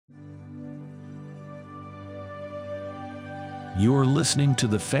You're listening to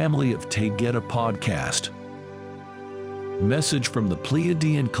the family of Taygeta Podcast. Message from the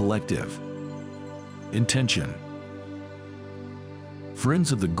Pleiadian Collective. Intention.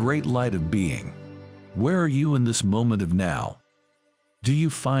 Friends of the great light of being, where are you in this moment of now? Do you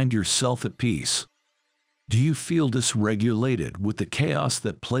find yourself at peace? Do you feel dysregulated with the chaos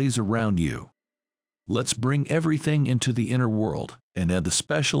that plays around you? Let's bring everything into the inner world and add the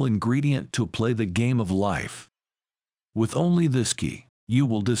special ingredient to play the game of life. With only this key, you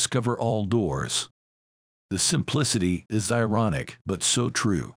will discover all doors. The simplicity is ironic, but so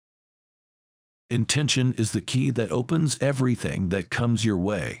true. Intention is the key that opens everything that comes your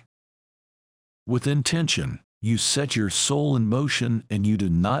way. With intention, you set your soul in motion and you do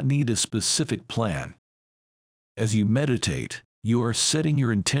not need a specific plan. As you meditate, you are setting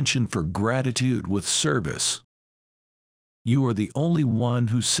your intention for gratitude with service. You are the only one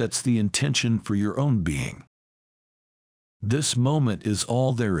who sets the intention for your own being. This moment is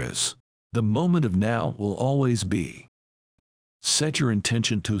all there is. The moment of now will always be. Set your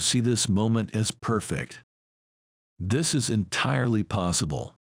intention to see this moment as perfect. This is entirely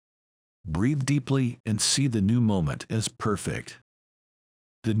possible. Breathe deeply and see the new moment as perfect.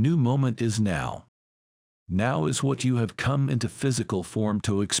 The new moment is now. Now is what you have come into physical form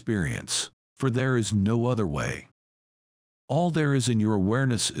to experience, for there is no other way. All there is in your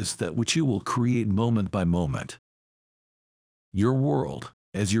awareness is that which you will create moment by moment. Your world,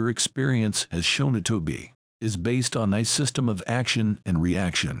 as your experience has shown it to be, is based on a system of action and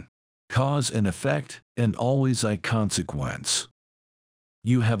reaction, cause and effect, and always a consequence.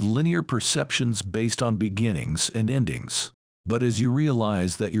 You have linear perceptions based on beginnings and endings, but as you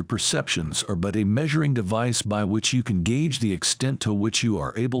realize that your perceptions are but a measuring device by which you can gauge the extent to which you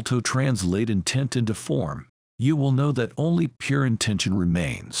are able to translate intent into form, you will know that only pure intention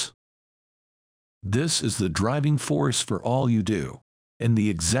remains. This is the driving force for all you do, and the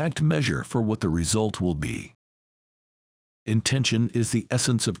exact measure for what the result will be. Intention is the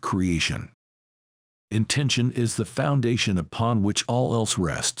essence of creation. Intention is the foundation upon which all else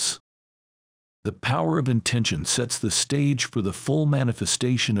rests. The power of intention sets the stage for the full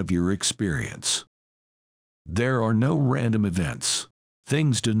manifestation of your experience. There are no random events.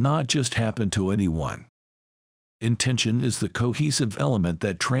 Things do not just happen to anyone. Intention is the cohesive element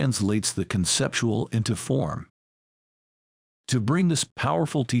that translates the conceptual into form. To bring this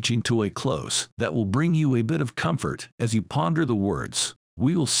powerful teaching to a close that will bring you a bit of comfort as you ponder the words,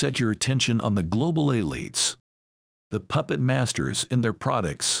 we will set your attention on the global elites, the puppet masters in their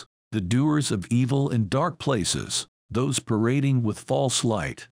products, the doers of evil in dark places, those parading with false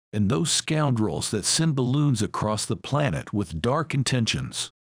light, and those scoundrels that send balloons across the planet with dark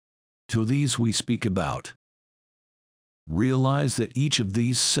intentions. To these we speak about. Realize that each of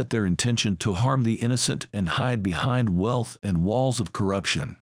these set their intention to harm the innocent and hide behind wealth and walls of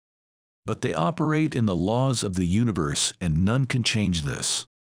corruption. But they operate in the laws of the universe and none can change this.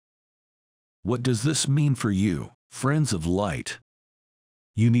 What does this mean for you, friends of light?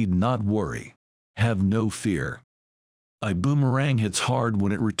 You need not worry. Have no fear. A boomerang hits hard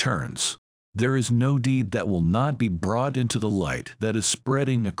when it returns. There is no deed that will not be brought into the light that is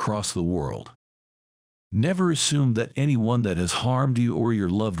spreading across the world. Never assume that anyone that has harmed you or your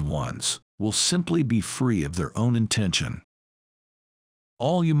loved ones will simply be free of their own intention.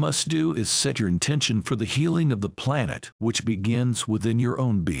 All you must do is set your intention for the healing of the planet, which begins within your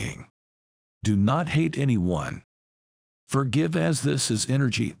own being. Do not hate anyone. Forgive, as this is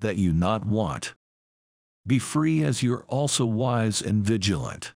energy that you not want. Be free, as you're also wise and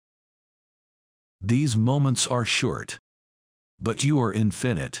vigilant. These moments are short, but you are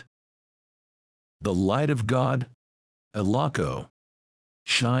infinite. The light of God, Elako,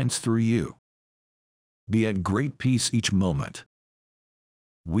 shines through you. Be at great peace each moment.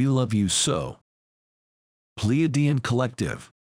 We love you so. Pleiadian Collective.